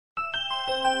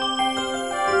What's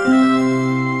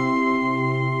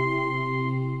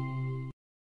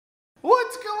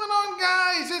going on,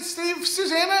 guys? It's Steve,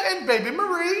 Susanna, and Baby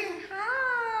Marie.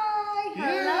 Hi.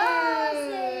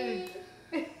 Yay.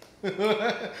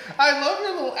 Hello. I love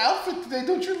your little outfit today.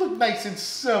 Don't you look nice and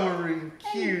summery and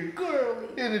cute? And girly.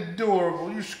 And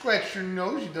adorable. You scratch your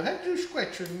nose. How did you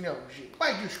scratch your nose?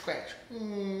 Why'd you scratch?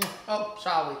 Oh,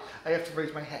 sorry. I have to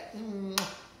raise my hat.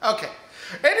 Okay.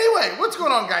 Anyway, what's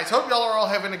going on, guys? Hope y'all are all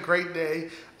having a great day.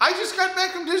 I just got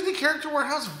back from Disney Character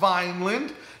Warehouse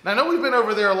Vineland. Now, I know we've been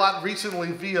over there a lot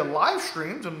recently via live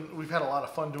streams, and we've had a lot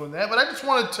of fun doing that, but I just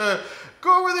wanted to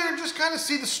go over there and just kind of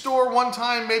see the store one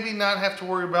time, maybe not have to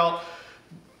worry about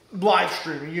live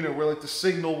streaming, you know, where like the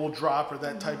signal will drop or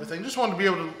that type of thing. Just wanted to be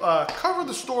able to cover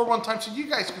the store one time so you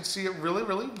guys could see it really,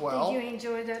 really well. Did you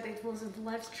enjoy that it wasn't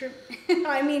live stream?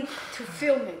 I mean, to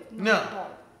film it. No.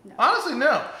 No. Honestly,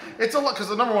 no. It's a lot, because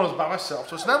the number one is by myself,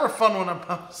 so it's never fun when I'm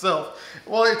by myself.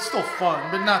 Well, it's still fun,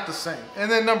 but not the same.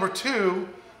 And then number two,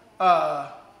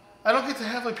 I don't get to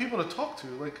have like people to talk to.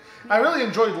 Like, I really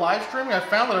enjoyed live streaming. I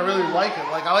found that I really like it.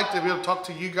 Like, I like to be able to talk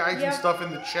to you guys and stuff in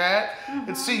the chat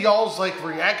and see y'all's like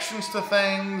reactions to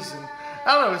things. And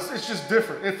I don't know, it's just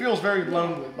different. It feels very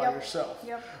lonely by yourself.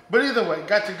 But either way,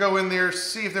 got to go in there,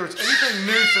 see if there was anything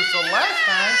new since the last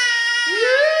time.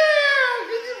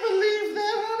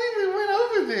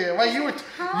 Well,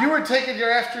 you were taking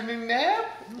your afternoon nap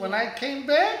when I came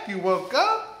back. You woke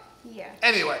up. Yeah.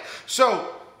 Anyway,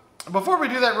 so before we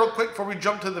do that, real quick, before we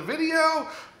jump to the video,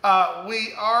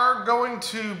 we are going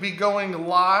to be going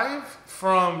live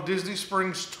from Disney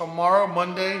Springs tomorrow,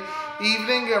 Monday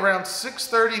evening, around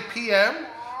 6:30 p.m.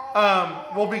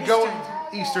 We'll be going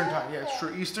Eastern time. Yeah, it's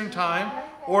true, Eastern time,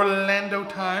 Orlando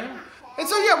time. And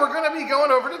so yeah, we're going to be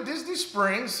going over to Disney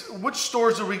Springs. Which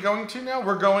stores are we going to now?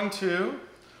 We're going to.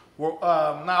 Now,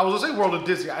 I was going to say World of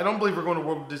Disney. I don't believe we're going to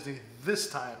World of Disney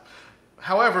this time.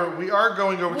 However, we are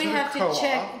going over to the co-op. We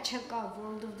have to check out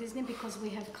World of Disney because we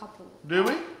have a couple. Do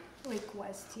we?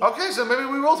 Requests. Yeah. Okay, so maybe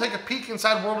we will take a peek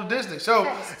inside World of Disney. So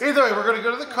either way, we're going to go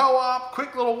to the co-op.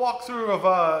 Quick little walkthrough of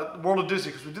World of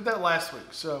Disney because we did that last week.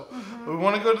 So we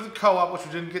want to go to the co-op, which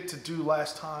we didn't get to do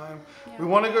last time. Yeah. We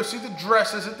want to go see the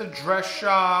dresses at the dress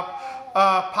shop.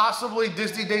 Possibly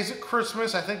Disney Days at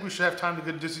Christmas. I think we should have time to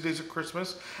go to Disney Days at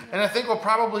Christmas. And I think we'll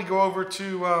probably go over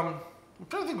to, I'm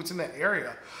trying to think what's in that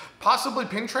area. Possibly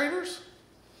Pin Traders.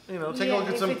 You know, take a look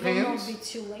at some pins. If it won't be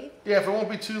too late. Yeah, if it won't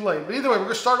be too late. But either way, we're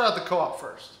going to start out at the co-op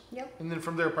first. Yep. And then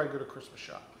from there, probably go to Christmas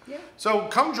shop. Yep. So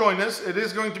come join us. It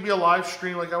is going to be a live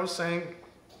stream, like I was saying.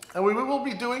 And we will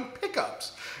be doing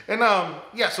pickups. And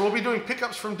yeah, so we'll be doing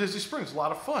pickups from Disney Springs. A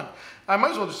lot of fun. I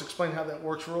might as well just explain how that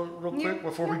works real quick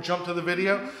before we jump to the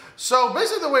video. So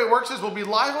basically the way it works is we'll be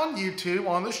live on YouTube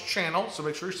on this channel. So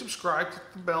make sure you subscribe, click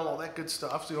the bell, all that good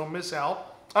stuff so you don't miss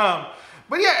out.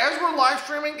 But yeah, as we're live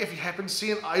streaming, if you happen to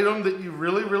see an item that you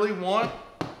really, really want,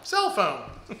 cell phone.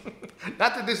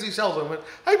 Not the Disney cell phone, but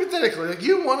hypothetically, like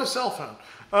you want a cell phone.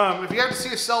 If you have to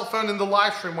see a cell phone in the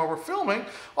live stream while we're filming,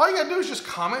 all you gotta do is just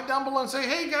comment down below and say,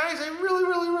 hey guys, I really,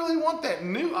 really, really want that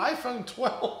new iPhone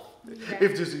 12.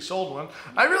 If Disney sold one.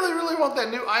 I really, really want that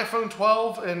new iPhone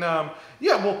 12. And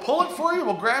yeah, we'll pull it for you.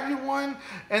 We'll grab you one.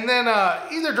 And then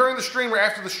either during the stream or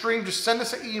after the stream, just send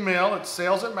us an email at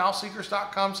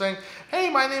sales@mouseseekers.com saying, hey,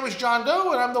 my name is John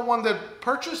Doe, and I'm the one that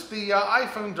purchased the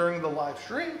iPhone during the live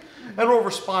stream. And we'll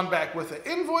respond back with an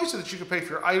invoice so that you can pay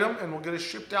for your item, and we'll get it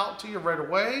shipped out to you right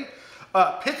away.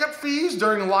 Pickup fees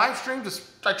during live stream,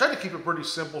 I try to keep it pretty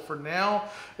simple for now.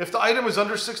 If the item is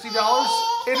under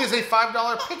 $60, it is a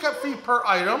 $5 pickup fee per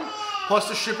item, plus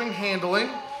the shipping handling.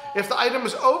 If the item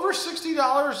is over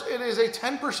 $60, it is a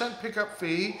 10% pickup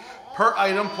fee per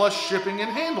item, plus shipping and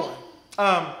handling.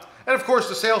 And of course,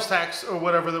 the sales tax or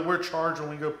whatever that we're charged when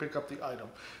we go pick up the item.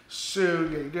 So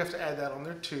yeah, you do have to add that on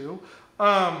there too.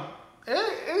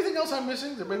 Anything else I'm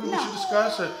missing that maybe we should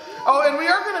discuss? Oh, and we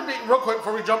are going to be, real quick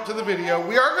before we jump to the video,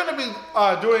 we are going to be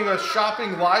doing a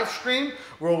shopping live stream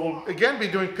where we'll again be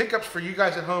doing pickups for you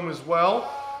guys at home as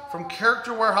well from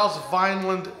Character Warehouse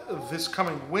Vineland this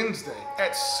coming Wednesday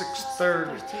at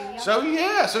 6:30. So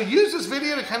yeah, so use this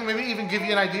video to kind of maybe even give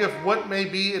you an idea of what may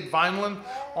be at Vineland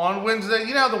on Wednesday.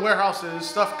 You know how the warehouse is,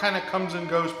 stuff kind of comes and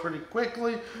goes pretty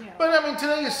quickly. But I mean,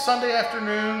 today is Sunday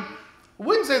afternoon.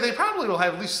 Wednesday, they probably will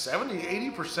have at least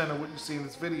 70–80% of what you see in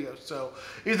this video. So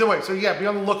either way, so yeah, be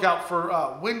on the lookout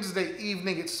for Wednesday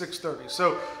evening at 6:30.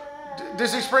 So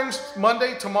Disney Springs,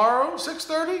 Monday, tomorrow,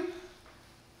 6:30.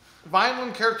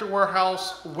 Vineland Character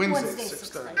Warehouse, Wednesday,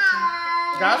 6:30.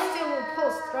 Got it? Still will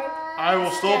post, right? I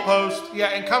will still post. Yeah,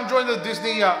 and come join the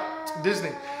Disney.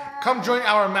 Come join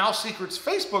our Mouse Secrets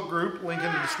Facebook group, link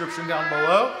in the description down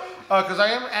below. because I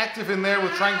am active in there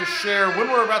with trying to share when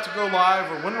we're about to go live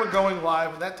or when we're going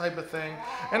live and that type of thing.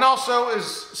 And also, as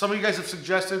some of you guys have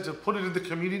suggested, to put it in the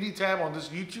community tab on this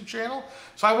YouTube channel.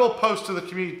 So I will post to the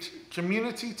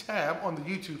community tab on the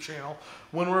YouTube channel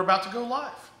when we're about to go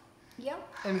live. Yep.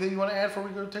 Anything you want to add before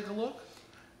we go take a look?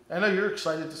 I know you're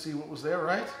excited to see what was there,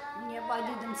 right? Yep,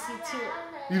 I didn't see too.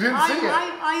 You didn't see it?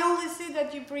 I only see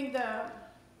that you bring that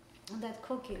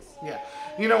cookies. Yeah.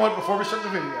 You know what? Before we start the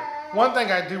video, one thing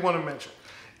I do want to mention.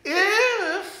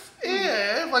 If,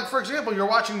 like for example, you're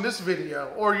watching this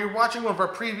video or you're watching one of our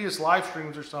previous live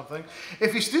streams or something,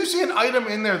 if you do see an item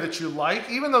in there that you like,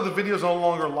 even though the video is no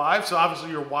longer live, so obviously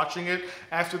you're watching it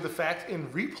after the fact in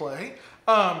replay,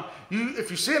 if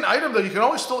you see an item though, you can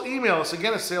always still email us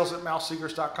again at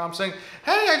sales@mousesecrets.com saying,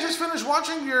 hey, I just finished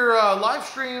watching your live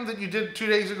stream that you did 2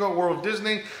 days ago at World of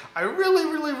Disney. I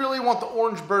really want the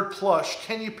Orange Bird plush.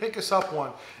 Can you pick us up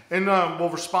one? And we'll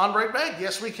respond right back,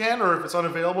 yes we can, or if it's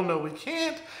unavailable, no we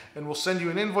can't. And we'll send you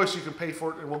an invoice, you can pay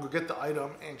for it, and we'll go get the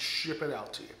item and ship it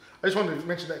out to you. I just wanted to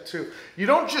mention that too. You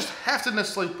don't just have to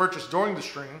necessarily purchase during the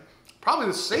stream. Probably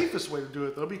the safest way to do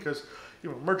it though, because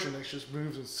merchandise just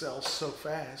moves and sells so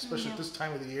fast, especially at this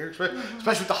time of the year, especially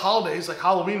with the holidays, like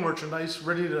Halloween merchandise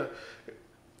ready to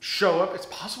show up. It's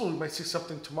possible we might see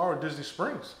something tomorrow at Disney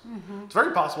Springs. It's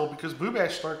very possible because Boo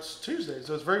Bash starts Tuesday,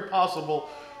 so it's very possible.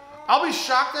 I'll be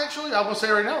shocked, actually, I'm going to say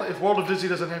right now, if World of Disney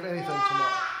doesn't have anything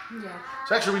tomorrow. Yeah.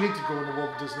 So actually, we need to go into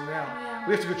World of Disney now. Yeah.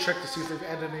 We have to go check to see if they've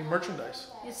added any merchandise.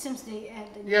 It seems they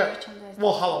added merchandise.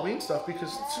 Well, Halloween stuff,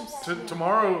 because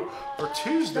tomorrow or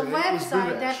Tuesday the is Boo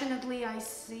website, Bash. Definitely I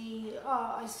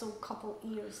saw a couple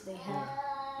ears they have.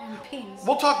 And pins.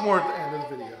 We'll talk more at the end of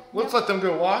the video. Let's let them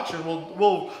go watch, and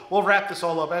we'll wrap this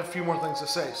all up. I have a few more things to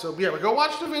say. So yeah, go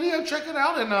watch the video, check it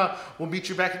out, and we'll meet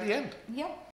you back at the end.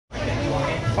 Yep.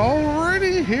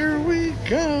 Alrighty, here we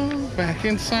go. Back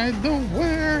inside the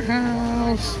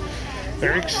warehouse.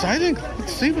 Very exciting.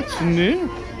 Let's see what's new.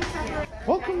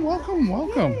 Welcome.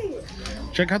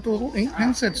 Check out the little ink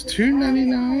pen sets,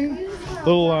 $2.99.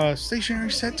 Little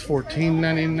stationery sets,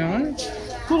 $14.99.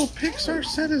 Little Pixar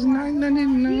set is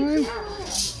 $9.99.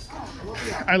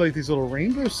 I like these little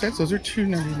rainbow sets. Those are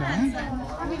 $2.99.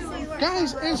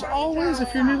 Guys, as always,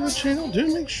 if you're new to the channel, do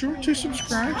make sure to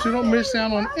subscribe so you don't miss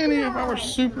out on any of our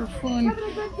super fun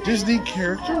Disney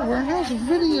Character Warehouse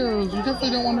videos. You definitely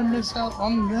don't want to miss out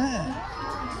on that.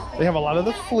 They have a lot of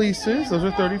the fleeces. Those are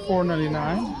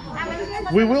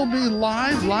 $34.99. We will be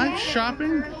live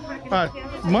shopping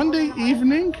Monday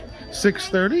evening,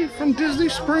 6:30 from Disney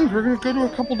Springs. We're going to go to a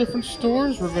couple different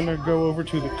stores. We're going to go over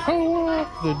to the co-op,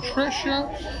 the dress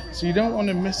shop. So you don't want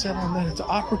to miss out on that. It's an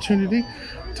opportunity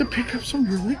to pick up some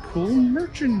really cool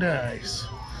merchandise.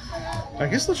 I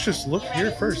guess let's just look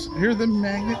here first. Here are the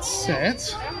magnet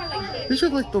sets. These are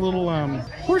like the little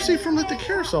horsey from the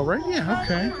carousel, right? Yeah,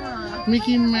 okay.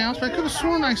 Mickey Mouse. But I could have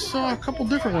sworn I saw a couple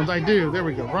different ones. I do. There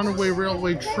we go. Runaway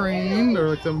Railway Train, or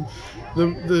like the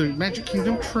Magic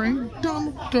Kingdom train.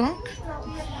 Donald Duck.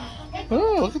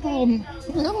 Oh, look at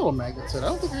that little magnet set. I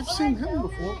don't think I've seen him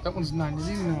before. That one's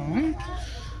 $9.99.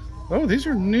 Oh, these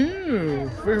are new.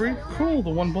 Very cool. The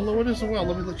one below it as well.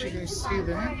 Let me let you guys see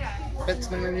that. That's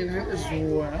 $9.99 as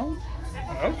well.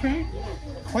 Okay.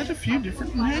 Quite a few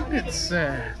different magnet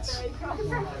sets.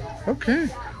 Okay.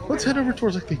 Let's head over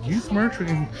towards like the youth merch. We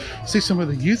can see some of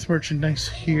the youth merchandise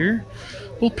here.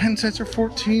 Little pen sets are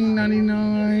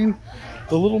 $14.99.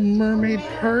 The Little Mermaid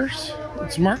purse,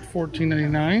 it's marked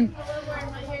 $14.99.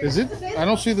 Is it? I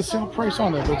don't see the sale price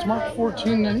on that, but it's marked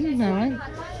 $14.99.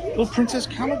 Little Princess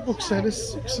comic book set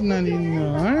is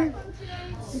 $6.99.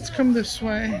 Let's come this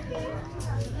way.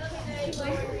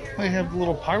 They have the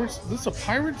little Pirates. This is a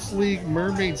Pirates League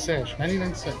Mermaid Sash,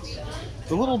 99 cents.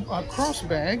 The little cross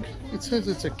bag, it says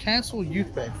it's a Castle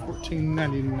Youth Bag,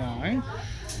 $14.99.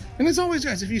 And as always,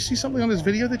 guys, if you see something on this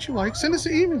video that you like, send us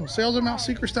an email,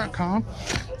 sales@mousesecrets.com.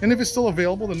 And if it's still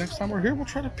available the next time we're here, we'll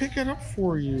try to pick it up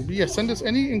for you. But yeah, send us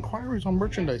any inquiries on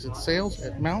merchandise at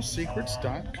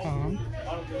sales@mousesecrets.com.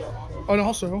 And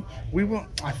also,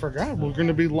 I forgot, we're going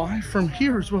to be live from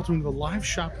here as well, doing a live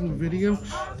shopping video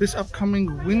this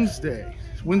upcoming Wednesday,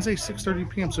 6:30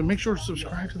 p.m. So make sure to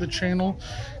subscribe to the channel,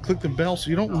 click the bell so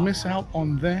you don't miss out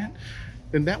on that.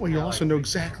 And that way you'll also know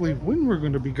exactly when we're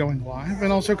going to be going live.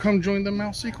 And also come join the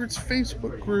Mouse Secrets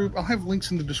Facebook group. I'll have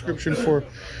links in the description for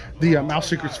the Mouse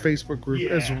Secrets Facebook group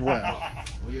as well.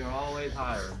 We are always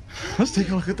higher. Let's take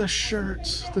a look at the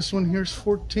shirts. This one here is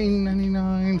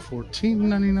 $14.99,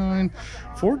 $14.99,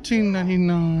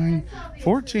 $14.99,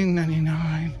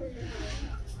 $14.99,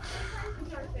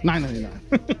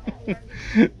 $9.99.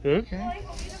 Okay.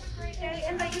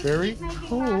 Very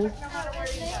cool.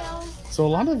 So So a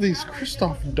lot of these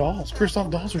Kristoff dolls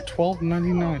are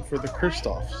 $12.99 for the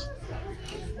Kristoffs.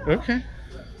 Okay.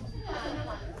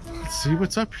 Let's see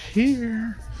what's up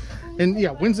here. And yeah,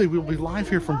 Wednesday we'll be live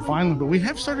here from Vineland, but we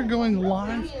have started going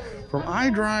live from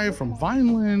iDrive, from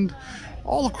Vineland,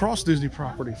 all across Disney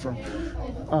property, from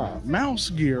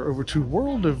Mouse Gear over to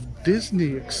World of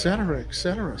Disney, etc.,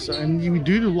 etc. So, and we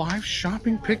do live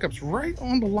shopping pickups right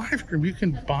on the live stream. You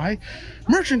can buy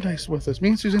merchandise with us. Me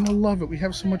and Susanna love it. We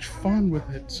have so much fun with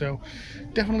it. So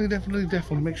definitely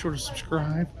make sure to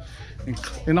subscribe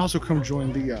and also come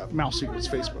join the Mouse Secrets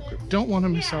Facebook group. Don't want to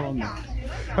miss out on that.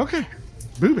 Okay,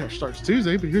 Boo Bash starts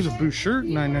Tuesday, but here's a Boo shirt,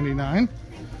 $9.99,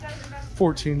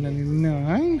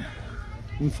 $14.99.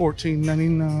 and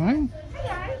 $14.99,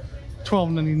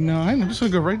 $12.99. I'm just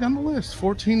gonna go right down the list.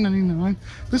 $14.99.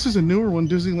 This is a newer one,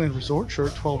 Disneyland Resort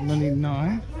shirt,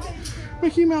 $12.99.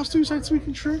 Mickey Mouse two-side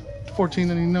squeaking shirt,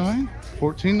 $14.99,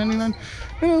 $14.99.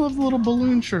 And I love the little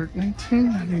balloon shirt,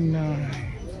 $19.99.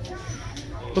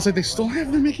 Looks like they still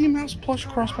have the Mickey Mouse plush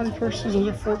crossbody purses. Those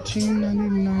are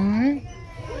 $14.99.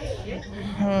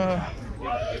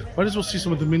 Might as well see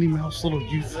some of the Minnie Mouse little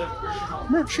youth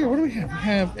merch here. What do we have? We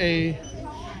have a,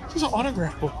 this is an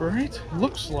autograph book, right?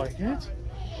 Looks like it.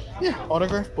 Yeah,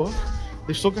 autograph book.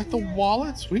 They still got the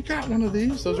wallets. We got one of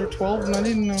these. Those are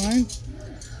 $12.99.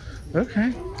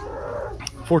 Okay.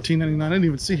 $14.99. I didn't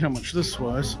even see how much this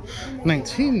was.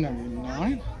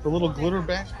 $19.99. The little glitter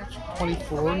backpacks,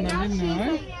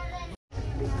 $24.99.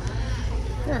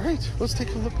 All right, let's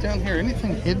take a look down here.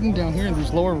 Anything hidden down here in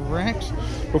these lower racks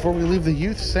before we leave the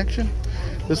youth section?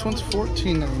 This one's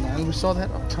 $14.99. We saw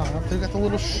that up top. They've got the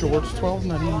little shorts,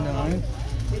 $12.99.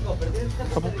 A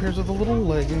couple pairs of the little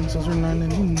leggings. Those are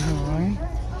 $9.99.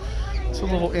 It's a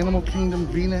little Animal Kingdom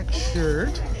V-neck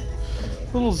shirt.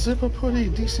 Little zip-up hoodie,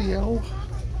 DCL.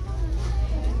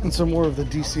 And some more of the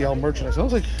DCL merchandise.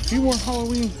 Sounds like a few more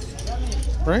Halloween,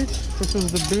 right? This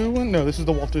is the Boo one? No, this is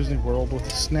the Walt Disney World with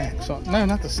the snacks on. No,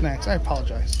 not the snacks. I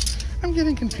apologize. I'm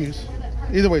getting confused.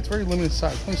 Either way, it's very limited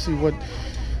size. Let me see what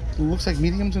looks like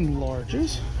mediums and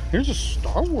larges. Here's a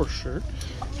Star Wars shirt.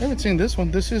 I haven't seen this one.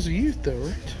 This is youth though,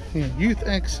 right? Yeah, Youth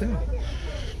XL.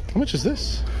 How much is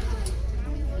this?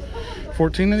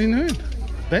 $14.99.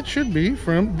 That should be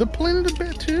from the Planet of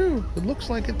Batuu. It looks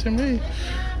like it to me.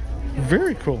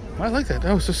 Very cool. I like that.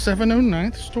 Oh, it's a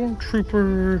 709th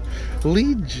Stormtrooper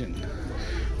Legion.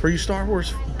 For you Star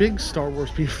Wars, big Star Wars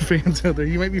fans out there,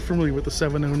 you might be familiar with the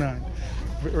 709.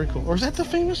 Very cool. Or is that the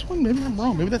famous one? Maybe I'm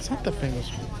wrong. Maybe that's not the famous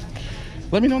one.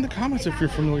 Let me know in the comments if you're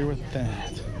familiar with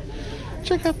that.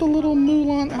 Check out the little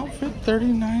Mulan outfit,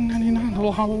 $39.99.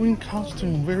 Little Halloween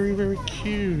costume. Very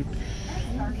cute.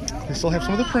 They still have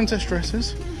some of the princess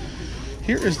dresses.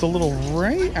 Here is the little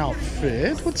Rey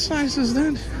outfit. What size is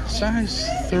that? Size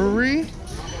 3.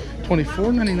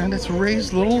 $24.99. That's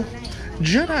Rey's little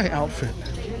Jedi outfit.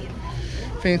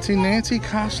 Fancy Nancy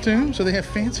costume. So they have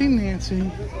Fancy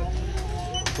Nancy.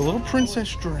 The little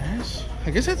princess dress. I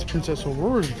guess that's Princess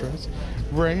Aurora's dress.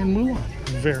 Rey and Mulan.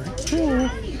 Very cool.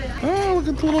 Oh, look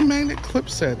at the little magnet clip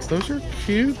sets. Those are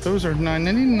cute. Those are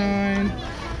 $9.99.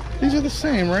 These are the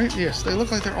same, right? Yes, they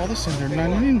look like they're all the same. They're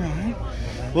 $9.99.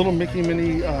 Little Mickey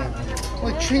Minnie,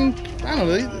 like change. I don't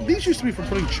know. These used to be for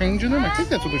putting change in them. I think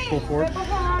that's what they're still for.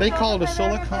 They call it a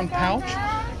silicone pouch.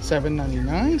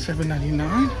 $7.99.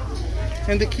 $7.99.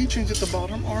 And the keychains at the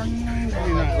bottom are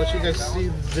 $9.99. Let you guys see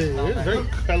this. Very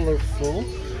colorful.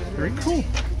 Very cool.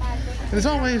 And as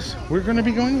always, we're going to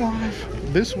be going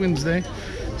live this Wednesday,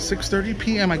 6:30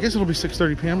 p.m. I guess it'll be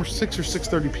 6:30 p.m. or 6 or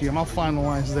 6:30 p.m. I'll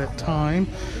finalize that time.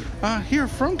 Here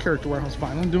from Character Warehouse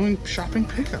Vineland, doing shopping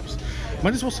pickups.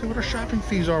 Might as well say what our shopping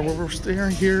fees are while we're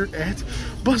staring here at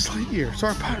Buzz Lightyear. So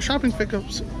our shopping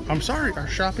pickups, our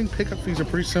shopping pickup fees are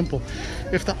pretty simple.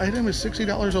 If the item is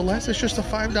 $60 or less, it's just a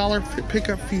 $5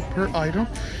 pickup fee per item.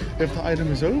 If the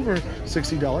item is over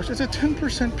 $60, it's a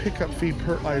 10% pickup fee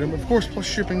per item, of course, plus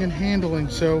shipping and handling.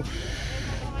 So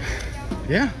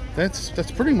yeah, that's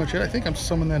pretty much it. I think I'm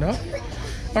summing that up.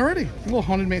 Alrighty, little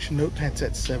Haunted Mansion notepads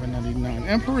at $7.99.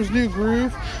 Emperor's New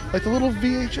Groove, like the little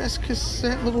VHS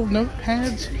cassette little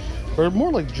notepads, or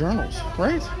more like journals,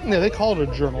 right? Yeah, they call it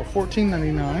a journal.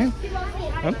 $14.99.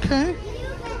 Okay,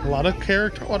 a lot of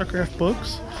character autograph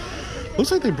books.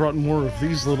 Looks like they brought more of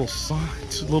these little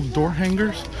signs, little door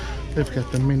hangers. They've got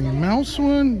the Minnie Mouse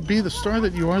one, Be the Star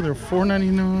That You Are. They're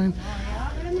 $4.99.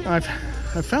 I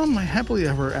found my Happily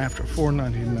Ever After,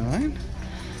 $4.99.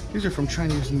 These are from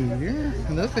Chinese New Year.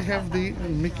 And then they have the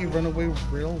Mickey Runaway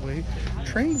Railway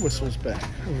train whistles back.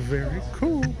 Very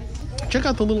cool. Check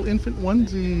out the little infant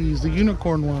onesies, the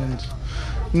unicorn ones.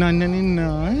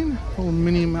 $9.99. Little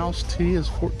Minnie Mouse tee is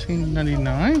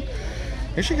 $14.99.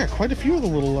 Actually got quite a few of the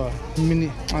little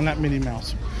not Minnie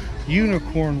Mouse,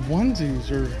 unicorn onesies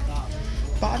or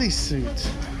bodysuits.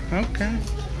 Okay.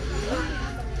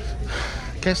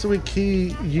 Castaway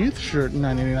Key Youth shirt,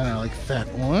 $9.99. I like that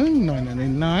one.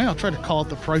 $9.99. I'll try to call out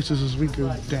the prices as we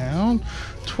go down.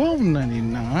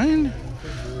 $12.99.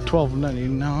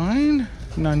 $12.99.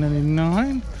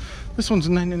 $9.99. This one's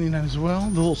 $9.99 as well.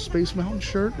 The little Space Mountain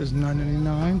shirt is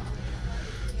 $9.99.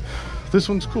 This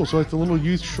one's cool. So like the little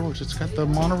youth shorts. It's got the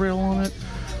monorail on it.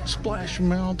 Splash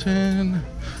Mountain,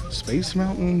 Space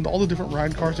Mountain, all the different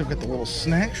ride cars. They've got the little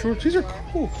snack shorts. These are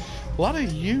cool. A lot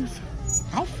of youth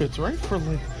outfits, right? For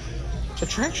like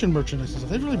attraction merchandise.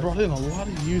 They've really brought in a lot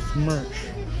of youth merch.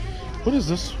 What is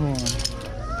this one?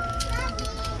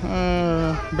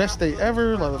 Best day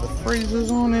ever. A lot of the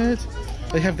phrases on it.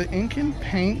 They have the ink and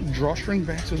paint drawstring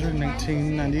backs. Those are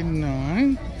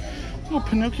 $19.99. Little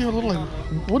Pinocchio, little like,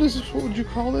 what is this? What would you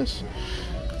call this?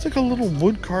 It's like a little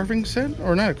wood carving set,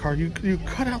 or not a card. You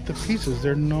cut out the pieces.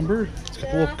 They're numbered. It's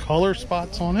got little color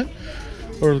spots on it,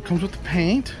 or it comes with the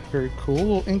paint. Very cool.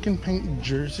 Little ink and paint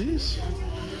jerseys.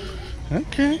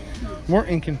 Okay, more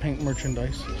ink and paint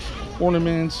merchandise,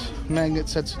 ornaments, magnet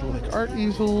sets, like art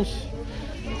easels.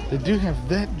 They do have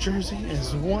that jersey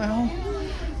as well.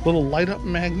 Little light up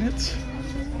magnets.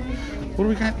 What do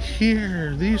we got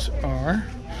here? These are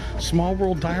Small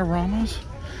World dioramas.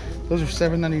 Those are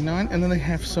 $7.99. And then they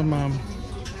have some,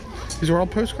 these are all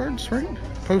postcards, right?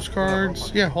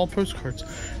 Postcards, yeah, all postcards.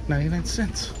 99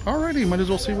 cents. Alrighty, might as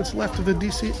well see what's left of the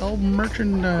DCL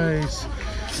merchandise.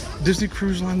 Disney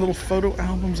Cruise Line little photo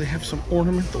albums. They have some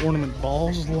the ornament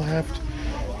balls left.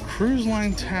 Cruise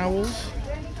Line towels.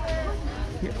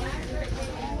 Yeah.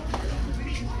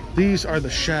 These are the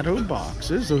shadow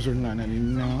boxes. Those are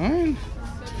 $9.99.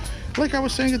 Like I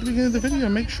was saying at the beginning of the video,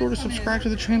 make sure to subscribe to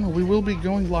the channel. We will be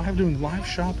going live, doing live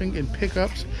shopping and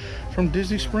pickups from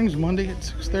Disney Springs Monday at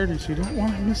 6:30. So you don't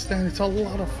want to miss that. It's a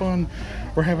lot of fun.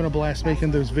 We're having a blast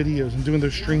making those videos and doing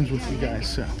those streams with you guys.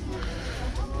 So,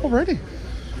 alrighty.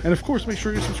 And of course, make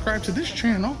sure you subscribe to this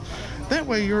channel. That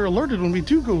way you're alerted when we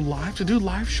do go live to do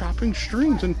live shopping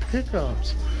streams and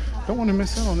pickups. Don't want to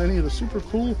miss out on any of the super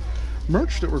cool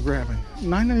merch that we're grabbing.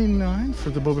 $9.99 for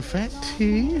the Boba Fett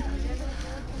tee.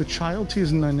 The child tee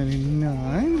is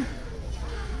 $9.99.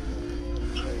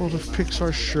 World of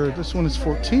Pixar shirt. This one is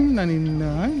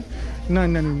 $14.99.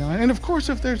 $9.99. And of course,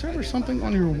 if there's ever something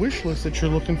on your wish list that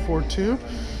you're looking forward to,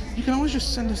 you can always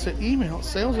just send us an email,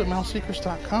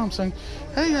 sales@mousesecrets.com, saying,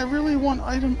 hey, I really want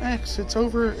item X. It's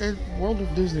over at World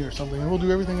of Disney or something. And we'll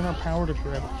do everything in our power to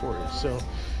grab it for you. So,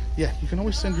 yeah, you can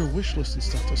always send your wish list and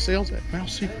stuff to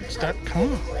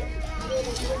sales@mousesecrets.com.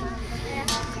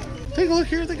 Take a look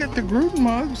here. They got the Groot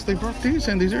mugs. They brought these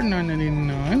in. These are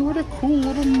 $9.99. What a cool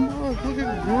little mug. Look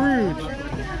at Groot.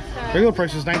 Regular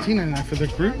price is $19.99 for the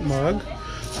Groot mug.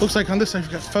 Looks like on this side,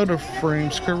 we've got photo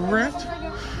frames, correct?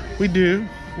 We do.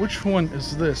 Which one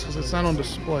is this? Because it's not on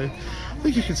display. I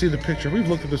think you can see the picture. We've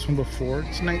looked at this one before.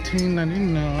 It's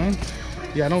 $19.99.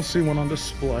 Yeah, I don't see one on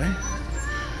display.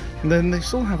 And then they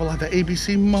still have a lot of the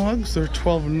ABC mugs. They're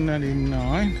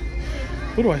 $12.99.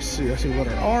 What do I see? I see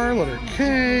letter R, letter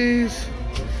K's,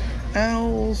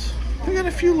 L's. We got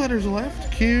a few letters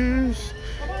left. Q's,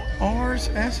 R's,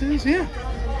 S's. Yeah.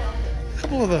 A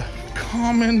couple of the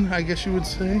common, I guess you would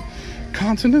say,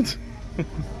 consonants.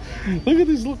 Look at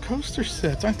these little coaster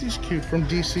sets. Aren't these cute from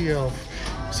DCL?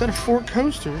 A set of 4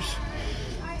 coasters.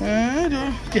 And,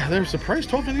 yeah, there's the price,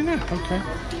 $12.99. Okay.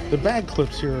 The bag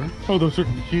clips here. Oh, those are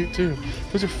cute too.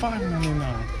 Those are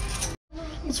 $5.99.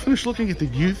 Let's finish looking at the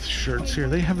youth shirts here.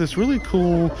 They have this really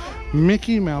cool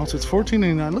Mickey Mouse. It's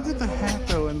 $14.99. Look at the hat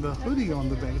though and the hoodie on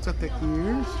the back. It's got the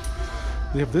ears.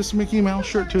 They have this Mickey Mouse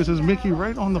shirt too. It says Mickey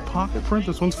right on the pocket print.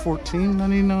 This one's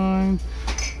 $14.99.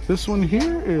 This one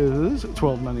here is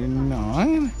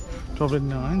 $12.99.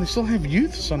 $12.99. They still have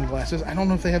youth sunglasses. I don't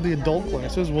know if they have the adult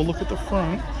glasses. We'll look at the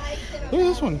front. Look at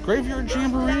this one. Graveyard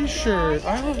Jamboree shirt.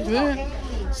 I love that.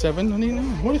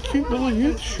 $7.99. What a cute little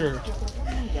youth shirt.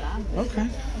 Okay.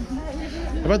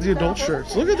 How about the adult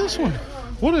shirts? Look at this one.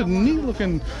 What a neat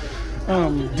looking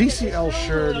DCL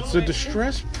shirt. It's a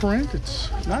distressed print. It's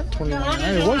not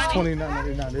 $29.99. It was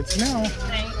 $29.99. It's now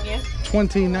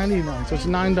 $20.99. So it's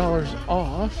 $9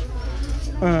 off.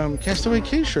 Castaway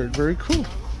Key shirt. Very cool.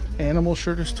 Animal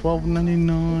shirt is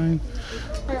 $12.99.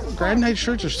 Grad Night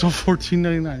shirts are still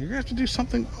 $14.99. You're gonna have to do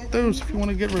something with those if you want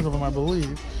to get rid of them, I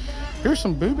believe. Here's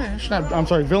some Boo Bash. I'm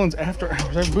sorry, Villains After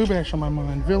Hours. I have Boo Bash on my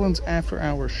mind. Villains After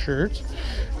Hours shirts,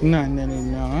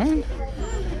 $9.99.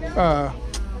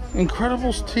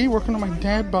 Incredibles tee, working on my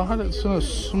dad bod. It's in a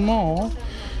small.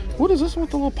 What is this one with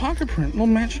the little pocket print? Little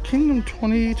Magic Kingdom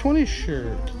 2020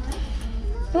 shirt.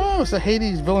 Oh, it's the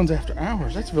Hades Villains After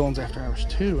Hours. That's Villains After Hours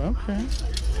too. Okay.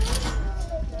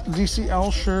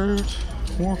 DCL shirt.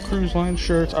 More cruise line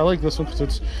shirts. I like this one because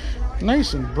it's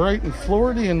nice and bright and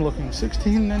Floridian looking.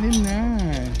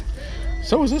 $16.99.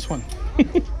 So is this one.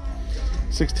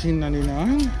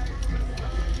 $16.99.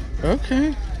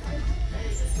 Okay.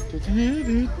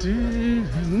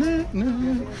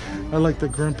 I like the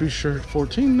Grumpy shirt.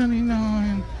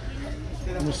 $14.99.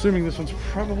 I'm assuming this one's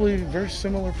probably very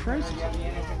similar price.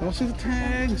 I don't see the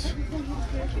tags.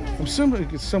 I'm assuming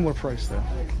it's similar price though.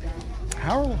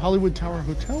 Hollywood Tower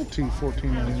Hotel Tee,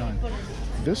 $14.99.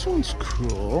 This one's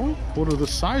cool. What are the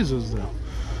sizes though?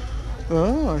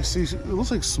 Oh, I see. It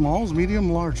looks like smalls,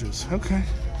 medium, larges. Okay.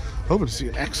 Hoping to see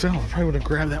an XL. I probably would have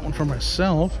grabbed that one for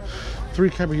myself. 3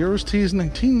 Caballeros tees,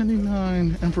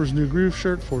 $19.99. Emperor's New Groove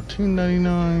shirt,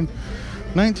 $14.99.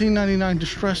 $19.99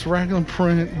 distressed raglan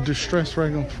print,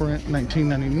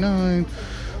 $19.99.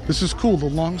 This is cool, the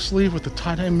long sleeve with the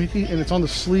tie-dye Mickey, and it's on the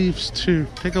sleeves too.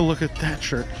 Take a look at that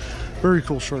shirt. Very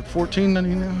cool shirt.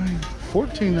 $14.99.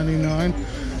 $14.99.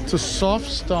 It's a soft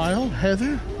style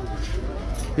heather.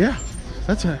 Yeah,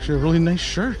 that's actually a really nice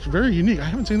shirt. Very unique. I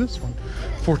haven't seen this one.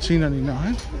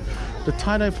 $14.99. The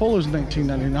tie-dye polo is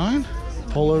 $19.99.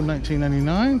 Polo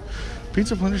 $19.99.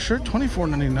 Pizza Blender shirt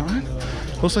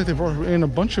 $24.99. Looks like they brought in a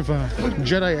bunch of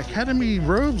Jedi Academy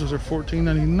robes. Those are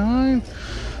 $14.99.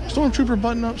 Stormtrooper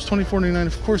button-ups $24.99.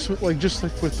 Of course, just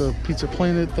like with the Pizza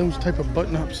Planet, those type of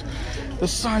button-ups, the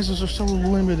sizes are so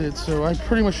limited. So I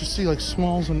pretty much just see like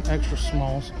smalls and extra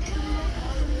smalls.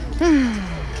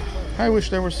 I wish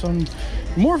there was some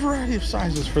more variety of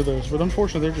sizes for those, but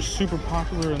unfortunately they're just super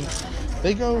popular and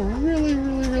they go really,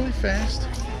 really, really fast.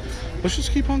 Let's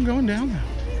just keep on going down now.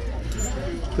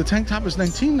 The tank top is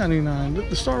 $19.99.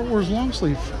 The Star Wars long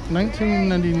sleeve,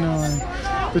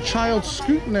 $19.99. The child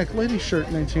scoop neck lady shirt,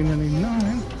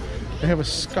 $19.99. They have a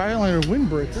Skyliner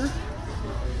windbreaker.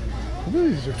 I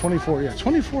believe these are $24. Yeah,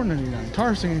 $24.99.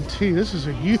 Tarzan T. This is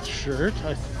a youth shirt,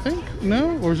 I think.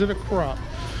 No, or is it a crop?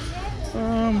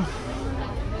 I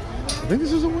think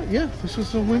this is this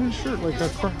is a women's shirt, like a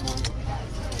crop.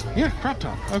 Yeah, crop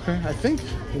top. Okay, I think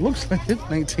it looks like it.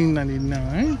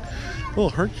 $19.99. Little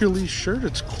Hercules shirt.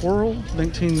 It's coral.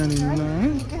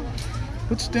 $19.99.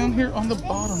 What's down here on the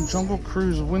bottom? Jungle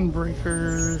Cruise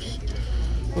windbreakers.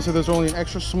 Looks like there's only an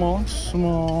extra small and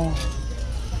small.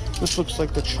 This looks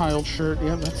like the child shirt.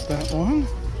 Yeah, that's that one.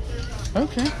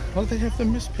 Okay. Well, they have the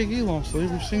Miss Piggy long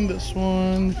sleeve. We've seen this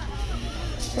one.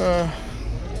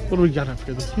 What do we got up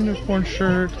here? The unicorn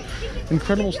shirt.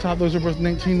 Incredibles top. Those are both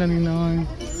 $19.99.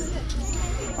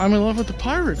 I'm in love with the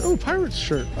pirate. Oh, pirate's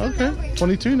shirt. Okay.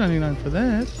 $22.99 for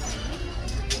that.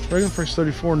 Regular price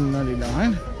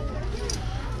 $34.99.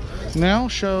 Now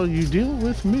shall you deal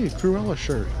with me? Cruella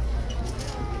shirt.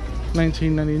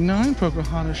 $19.99.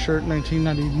 Pocahontas shirt.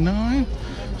 $19.99.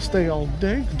 Stay all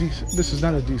day. This is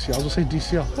not a DCL. I'll just say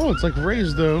DCL. Oh, it's like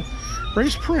raised though.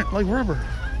 Raised print like rubber.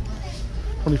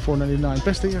 $24.99.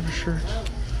 Best day ever shirt.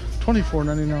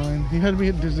 $24.99. You had to be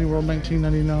at Disney World.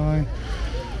 $19.99.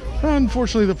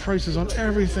 Unfortunately, the prices on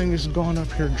everything has gone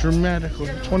up here dramatically.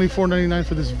 $24.99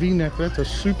 for this V-neck. That's a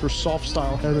super soft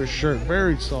style heather shirt.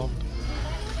 Very soft.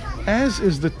 As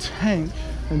is the tank,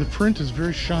 and the print is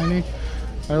very shiny.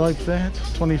 I like that.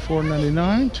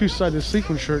 $24.99. Two-sided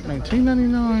sequin shirt.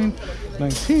 $19.99.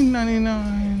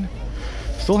 $19.99.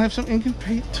 Still have some ink and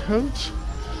paint totes.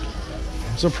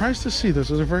 I'm surprised to see this.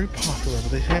 Those are very popular.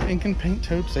 But they have ink and paint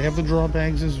totes. They have the draw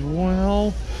bags as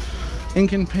well.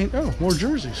 Ink and paint. Oh, more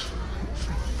jerseys.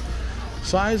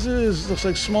 Sizes. Looks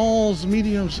like smalls,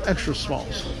 mediums, extra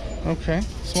smalls. Okay.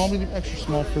 Small, medium, extra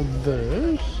small for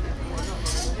those.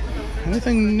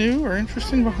 Anything new or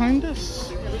interesting behind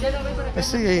us? I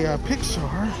see a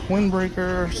Pixar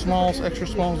windbreaker, smalls, extra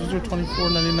smalls. Those are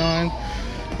 $24.99.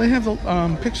 They have the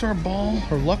Pixar ball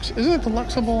or Lux. Isn't it the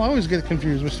Luxa ball? I always get it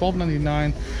confused. It's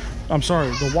 $12.99. I'm sorry.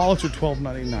 The wallets are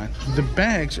 $12.99. The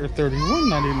bags are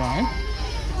 $31.99.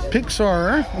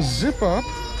 Pixar zip up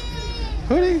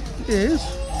hoodie is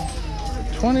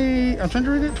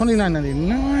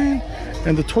 $29.99.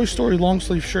 And the Toy Story long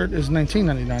sleeve shirt is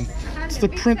 $19.99. It's the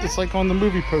print that's like on the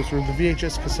movie poster, the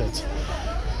VHS cassettes.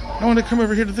 I want to come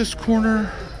over here to this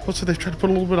corner. Looks like they've tried to put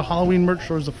a little bit of Halloween merch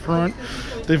towards the front.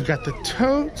 They've got the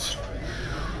totes,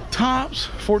 tops,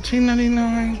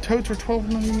 $14.99. Totes are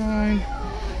 $12.99.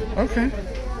 Okay.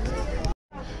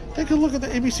 Take a look at the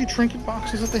ABC trinket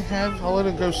boxes that they have. I'll let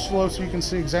it go slow so you can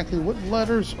see exactly what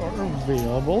letters are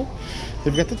available.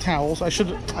 They've got the towels. I should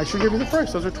give you the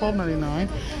price. Those are $12.99.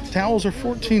 Towels are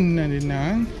 $14.99.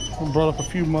 I brought up a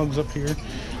few mugs up here.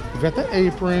 We've got the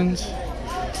aprons.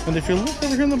 And if you look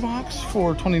over here in the box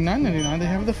for $29.99, they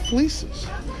have the fleeces.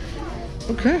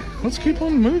 Okay, let's keep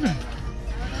on moving.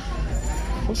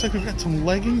 Looks like we've got some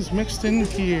leggings mixed in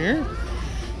here.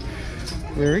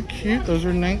 Very cute. Those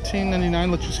are $19.99.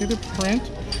 Let you see the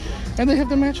print. And they have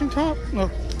the matching top.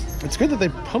 Look, it's good that they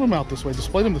put them out this way,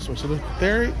 displayed them this way, so that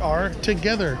they are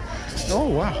together. Oh,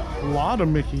 wow. A lot of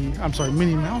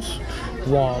Minnie Mouse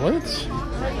wallets.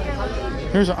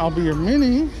 Here's an I'll Be Your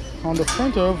Minnie on the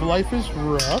front of Life is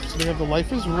Rough. So they have the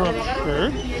Life is Rough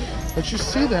shirt. Let you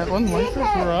see that one, Life is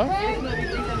Rough.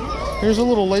 Here's a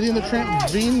little Lady in the Tramp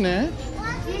V-neck.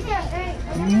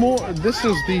 More. This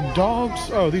is the dogs.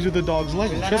 Oh, these are the dogs'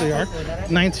 leggings. Here they are.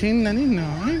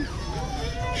 $19.99.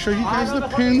 Show you guys the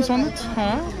pins on the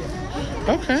top.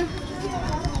 Okay.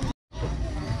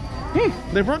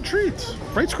 They brought treats.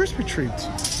 Rice Krispie treats.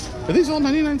 Are these all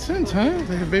 99 cents, huh?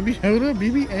 They have Baby Yoda,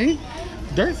 BB-8,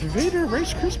 Darth Vader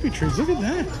Rice Krispie treats. Look at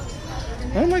that.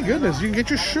 Oh my goodness. You can get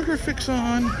your sugar fix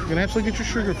on. You can actually get your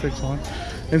sugar fix on.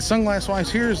 And sunglass-wise,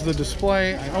 here's the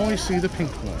display. I only see the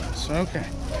pink ones. Okay.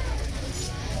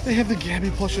 They have the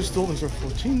Gabby plushes still. Those are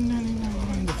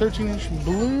 $14.99. The 13-inch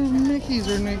blue Mickeys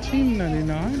are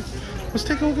 $19.99. Let's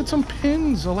take a look at some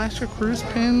pins. Alaska Cruise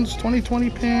pins, 2020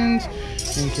 pins,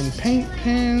 Ink and Paint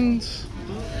pins.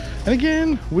 And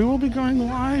again, we will be going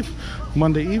live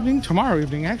Monday evening, tomorrow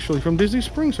evening actually, from Disney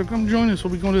Springs. So come join us.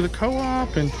 We'll be going to the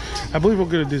co-op, and I believe we'll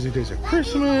go to Disney Days of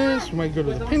Christmas. We might go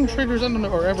to the Pin Traders. I don't know,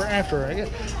 or Ever After.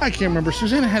 I can't remember.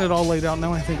 Susanna had it all laid out.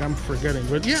 Now I think I'm forgetting.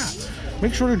 But yeah.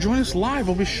 Make sure to join us live.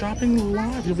 We'll be shopping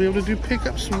live. You'll be able to do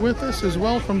pickups with us as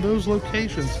well from those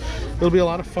locations. It'll be a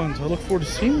lot of fun. So I look forward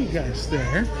to seeing you guys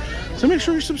there. So make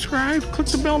sure you subscribe, click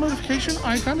the bell notification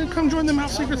icon, and come join the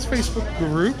Mouse Secrets Facebook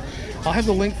group. I'll have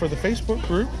the link for the Facebook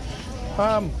group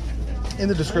in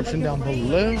the description down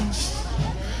below.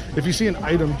 If you see an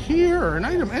item here or an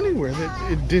item anywhere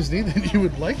at Disney that you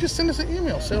would like, just send us an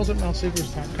email,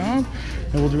 sales@mousesecrets.com,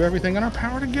 and we'll do everything in our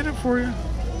power to get it for you.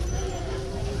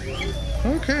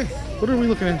 Okay, what are we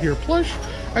looking at here? Plush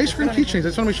ice cream keychains. I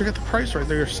just want to make sure I got the price right.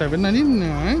 They're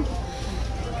 $7.99.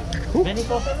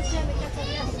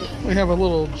 We have a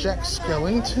little Jack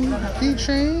Skellington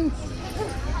keychain.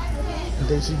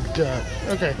 Daisy Duck.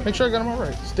 Okay, make sure I got them all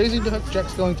right. It's Daisy Duck, Jack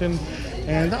Skellington,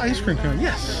 and the ice cream cone.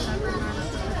 Yes.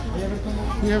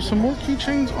 We have some more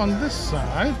keychains on this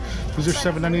side. These are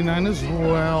 $7.99 as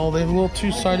well. They have a little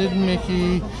two-sided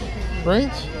Mickey,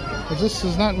 right? This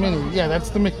is not Minnie. Yeah, that's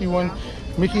the Mickey one.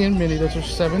 Mickey and Minnie. Those are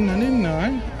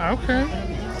 $7.99. Okay.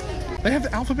 They have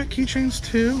the alphabet keychains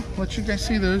too. Let you guys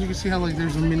see those. You can see how like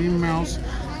there's a Mickey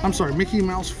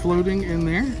Mouse floating in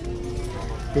there.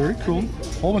 Very cool.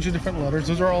 Whole bunch of different letters.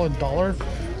 Those are all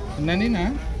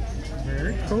 $1.99.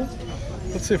 Very cool.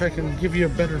 Let's see if I can give you a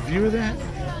better view of that.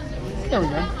 There we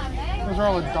go. Those are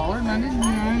all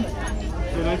 $1.99.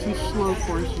 They're nice and slow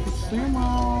for you so you can see them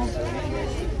all.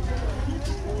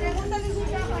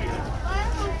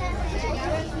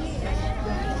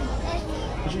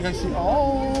 But you guys see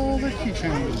all the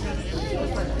keychains.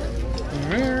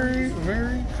 Very,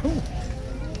 very cool.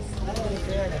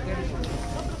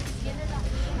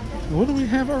 What do we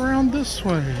have around this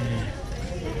way?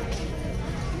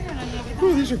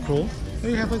 Ooh, these are cool.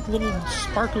 They have like little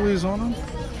sparklies on them.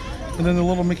 And then the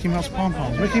little Mickey Mouse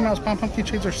pom-poms. Mickey Mouse pom-pom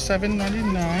keychains are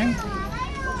 $7.99.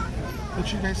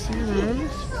 Did you guys see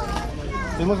those?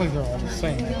 They look like they're all the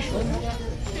same, actually.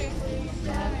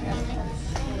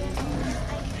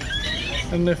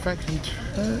 And if I can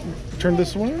turn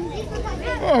this one.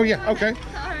 Oh, yeah, okay.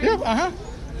 Yep,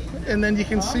 And then you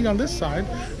can see on this side,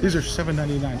 these are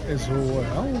 $7.99 as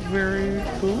well. Very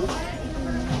cool.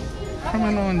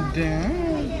 Coming on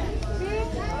down.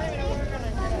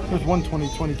 There's one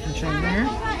 2020 keychain there.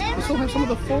 We still have some of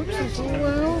the forks as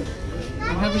well.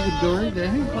 I'm having a Dory Day.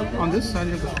 On this side,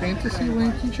 you have the Fantasy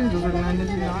Land keychains. Those are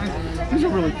 $9.99. These are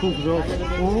really cool because they're all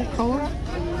floral color.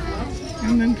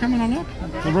 And then coming on up,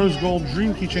 the Rose Gold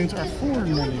Dream keychains are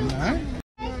 $4.99.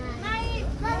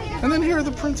 And then here are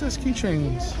the Princess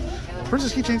keychains.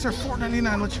 Princess keychains are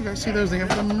 $4.99. Let you guys see those. They have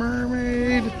the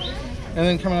mermaid. And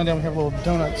then coming on down, we have a little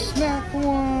donut snack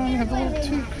one. We have the little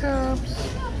teacups.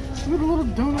 We have a little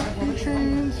donut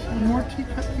keychains and more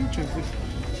teacup keychains.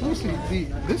 Let me see.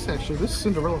 This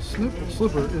Cinderella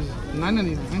slipper is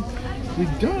 $9.99. The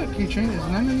donut keychain is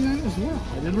 $9.99 as well.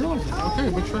 I didn't realize that. Okay,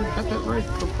 make sure I got that right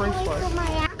for price-wise.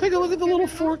 Take a look at the little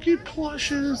Forky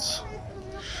plushes.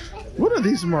 What are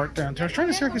these marked down to? I was trying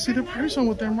to see if I could see the price on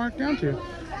what they're marked down to.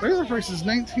 Regular price is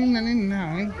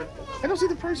 $19.99. I don't see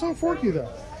the price on Forky though.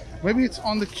 Maybe it's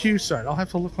on the Q side. I'll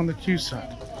have to look on the Q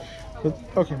side. But,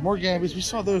 okay, more Gabbies. We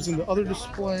saw those in the other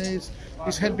displays.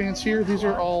 These headbands here, these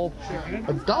are all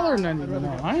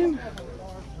 $1.99.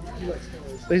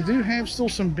 They do have still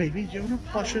some Baby Yoda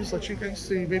plushes. Let you guys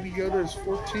see. Baby Yoda is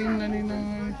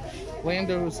 $14.99.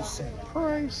 Lando is the same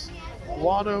price.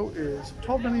 Watto is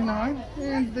 $12.99.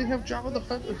 And they have Jabba the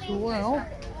Hutt as well.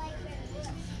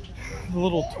 The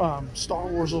little Star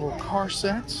Wars little car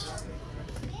sets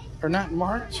are not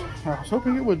marked. I was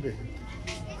hoping it would be.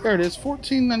 There it is,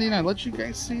 $14.99. Let you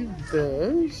guys see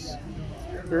those.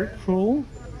 Very cool.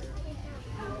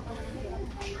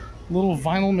 Little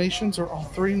Vinylmations are all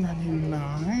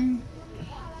 $3.99.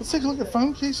 Let's take a look at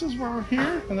phone cases while we're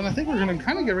here, and then I think we're going to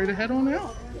kind of get ready to head on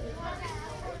out.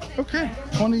 Okay,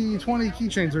 2020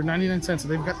 keychains are 99 cents. So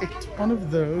they've got a ton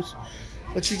of those.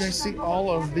 Let you guys see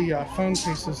all of the phone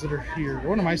cases that are here.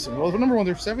 What am I seeing? Well, number one,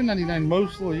 they're $7.99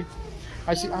 mostly.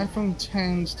 I see iPhone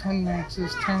 10s, 10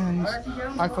 Maxes, 10s,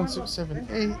 iPhone 6, 7,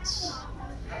 8s.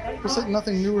 Looks like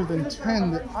nothing newer than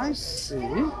 10 that I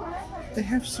see. They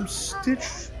have some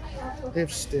Stitch. They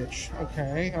have Stitch.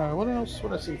 Okay. What else?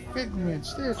 What I see? Figment,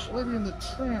 Stitch, Lady and the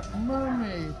Tramp,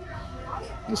 Mermaid.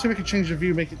 Let's see if we can change the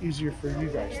view, make it easier for you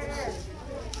guys to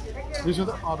see. These are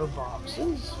the auto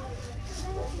boxes.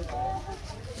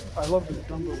 I love the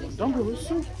Dumbo one. Dumbo is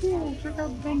so cool. Check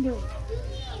out Dumbo.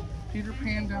 Peter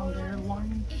Pan down there.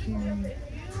 Lion King.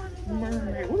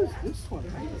 Mermaid. What is this one?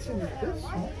 I haven't seen this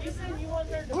one.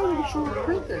 Oh, look at what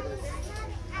print that is.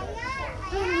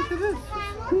 Oh, look at this.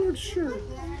 It's good shirt.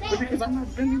 But because I'm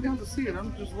not bending down to see it,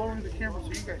 I'm just lowering the camera so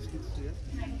you guys can see it.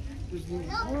 There's the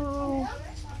world.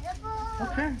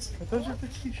 Okay, but those are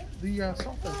the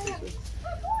cell phone cases.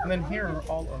 And then here are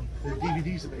all of the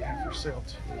DVDs that they have for sale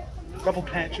too. A couple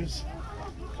patches.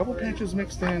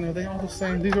 Mixed in. Are they all the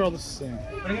same? These are all the same.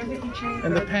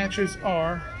 And the patches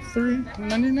are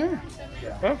 $3.99.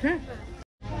 Okay.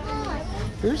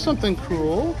 Here's something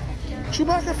cool.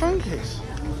 Chewbacca phone case.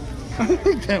 I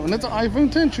like that one. That's an iPhone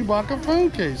 10 Chewbacca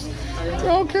phone case.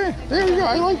 Okay, there you go.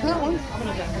 I like that one.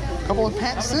 A couple of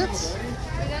patch sets.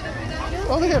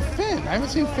 Oh, they have Finn. I haven't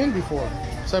seen Finn before.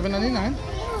 $7.99.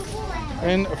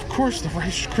 And of course the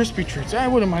Rice Krispie treats. I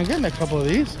wouldn't mind getting a couple of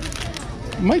these.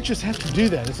 Might just have to do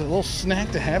that. It's a little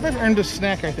snack to have. I've earned a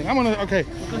snack, I think. I'm gonna, okay.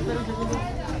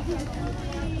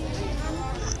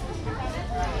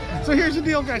 So here's the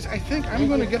deal, guys. I think I'm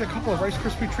gonna get a couple of Rice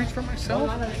Krispie treats for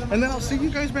myself, and then I'll see you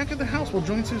guys back at the house. We'll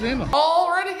join Susanna.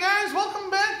 Alrighty, guys,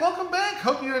 welcome back.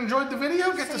 Hope you enjoyed the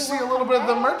video. Get to see a little bit of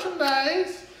the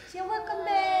merchandise. You're welcome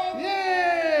back.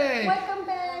 Yay! Welcome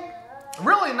back.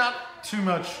 Really not too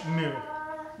much new.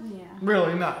 Yeah.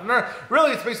 Really not.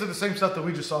 Really, it's basically the same stuff that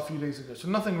we just saw a few days ago. So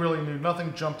nothing really new.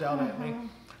 Nothing jumped out at me.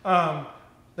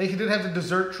 They did have the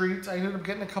dessert treats. I ended up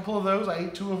getting a couple of those. I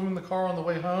ate 2 of them in the car on the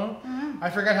way home. I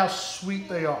forgot how sweet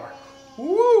they are.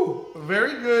 Woo!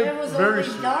 Very good. There was very only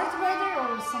sweet. Darth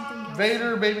Vader or something else?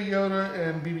 Vader, Baby Yoda,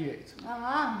 and BB-8.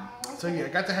 Okay. So yeah, I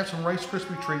got to have some Rice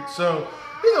Krispie treats. So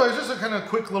either way, it's just a kind of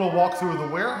quick little walkthrough of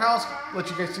the warehouse. Let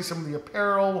you guys see some of the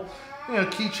apparel, you know,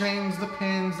 keychains, the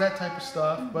pins, that type of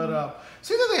stuff. But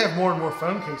see that they have more and more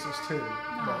phone cases too.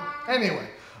 But anyway,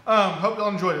 hope y'all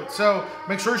enjoyed it. So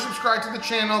make sure you subscribe to the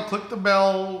channel, click the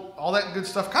bell, all that good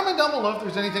stuff. Comment down below if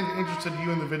there's anything that interested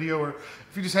you in the video, or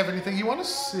if you just have anything you want to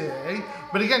say.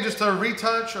 But again, just to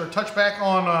retouch or touch back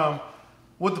on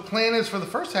what the plan is for the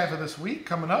first half of this week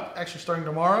coming up, actually starting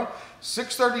tomorrow,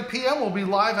 6:30 p.m. We'll be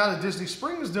live out at Disney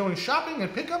Springs doing shopping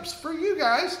and pickups for you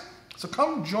guys. So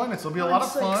come join us. It'll be a lot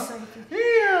of fun. Excited.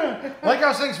 Yeah. Like I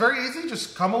was saying, it's very easy.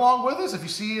 Just come along with us. If you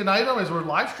see an item as we're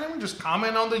live streaming, just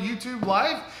comment on the YouTube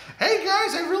live. Hey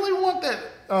guys, I really want that,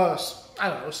 I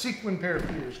don't know, sequin pair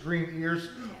of ears, green ears.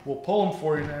 We'll pull them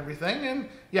for you and everything. And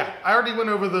yeah, I already went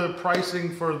over the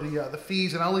pricing for the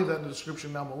fees, and I'll leave that in the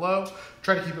description down below.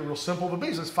 Try to keep it real simple. But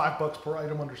basically, it's $5 per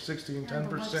item under 60 and 10%. And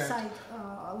the website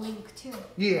link too.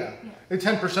 Yeah, and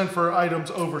 10% for items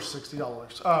over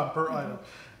 $60 per item.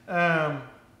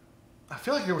 I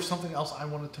feel like there was something else I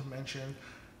wanted to mention.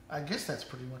 I guess that's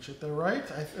pretty much it though, right?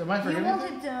 Am I forgetting? You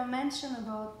wanted to mention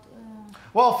about...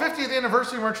 Well, 50th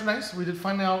anniversary merchandise. We did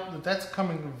find out that that's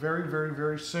coming very, very,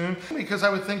 very soon. Because I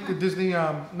would think that Disney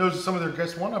knows that some of their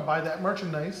guests want to buy that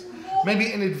merchandise.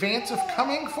 Maybe in advance of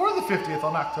coming for the 50th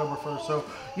on October 1st. So,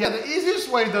 yeah, the easiest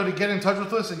way though to get in touch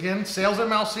with us, again,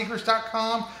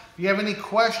 sales@mousesecrets.com. If you have any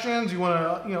questions, you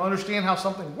want to understand how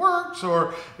something works,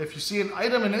 or if you see an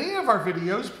item in any of our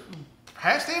videos,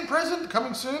 past and present,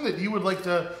 coming soon, that you would like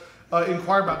to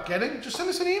inquire about getting, just send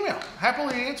us an email.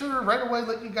 Happily answer right away,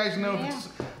 let you guys know if it's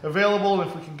available, and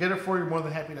if we can get it for you, more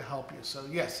than happy to help you. So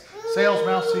yes,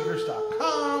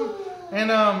 salesmousesecrets.com.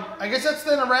 And I guess that's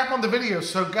then a wrap on the video.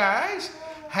 So guys,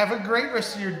 have a great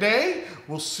rest of your day.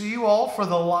 We'll see you all for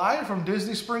the live from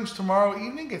Disney Springs tomorrow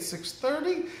evening at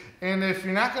 6:30. And if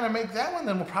you're not going to make that one,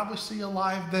 then we'll probably see you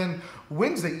live then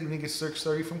Wednesday evening at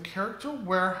 6:30 from Character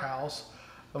Warehouse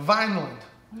Vineland.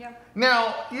 Yep.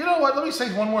 Now, you know what? Let me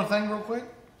say one more thing real quick.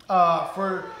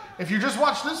 If you just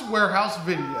watch this warehouse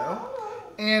video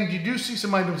and you do see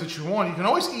some items that you want, you can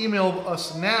always email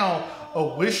us now a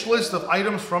wish list of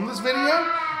items from this video,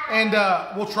 and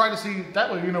we'll try to see,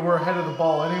 that way, you know, we're ahead of the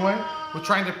ball anyway. We're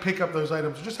trying to pick up those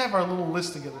items. Just have our little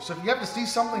list together. So if you have to see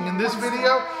something in this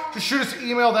video, just shoot us an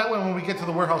email. That way when we get to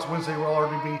the warehouse Wednesday, we'll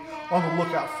already be on the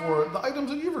lookout for the items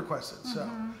that you've requested. So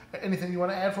anything you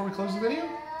want to add before we close the video?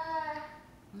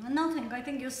 Nothing. I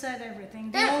think you said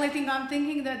everything. The only thing I'm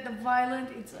thinking that the Violent,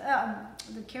 it's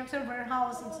the Character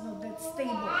Warehouse, it's not that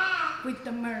stable with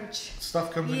the merch.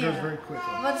 Stuff comes and goes very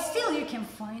quickly. But still, you can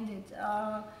find it.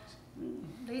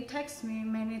 They text me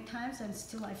many times, and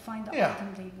still I find the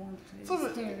item they want.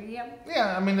 It's there.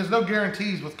 Yeah, I mean, there's no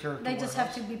guarantees with Character They just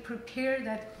Warehouse. have to be prepared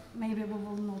that maybe we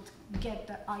will not get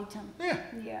the item.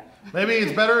 Yeah. Maybe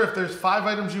it's better if there's 5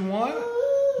 items you want.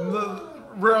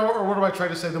 Or what do I try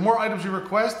to say? The more items you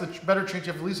request, the better chance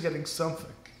you have at least getting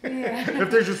something. Yeah. If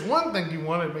there's just one thing you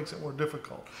want, it makes it more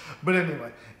difficult. But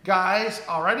anyway, guys,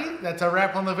 alrighty, that's a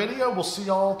wrap on the video. We'll see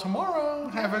y'all tomorrow.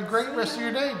 Have a great rest of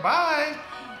your day. Bye.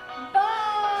 Bye.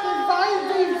 Bye,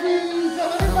 baby.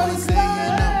 Tell everybody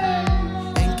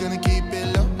goodbye. Ain't gonna keep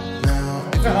it low now.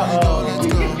 If you wanna go, let's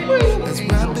go. Let's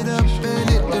wrap it up and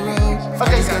hit the road.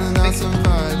 Okay, Just got an awesome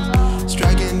vibe.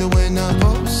 Striking the wind up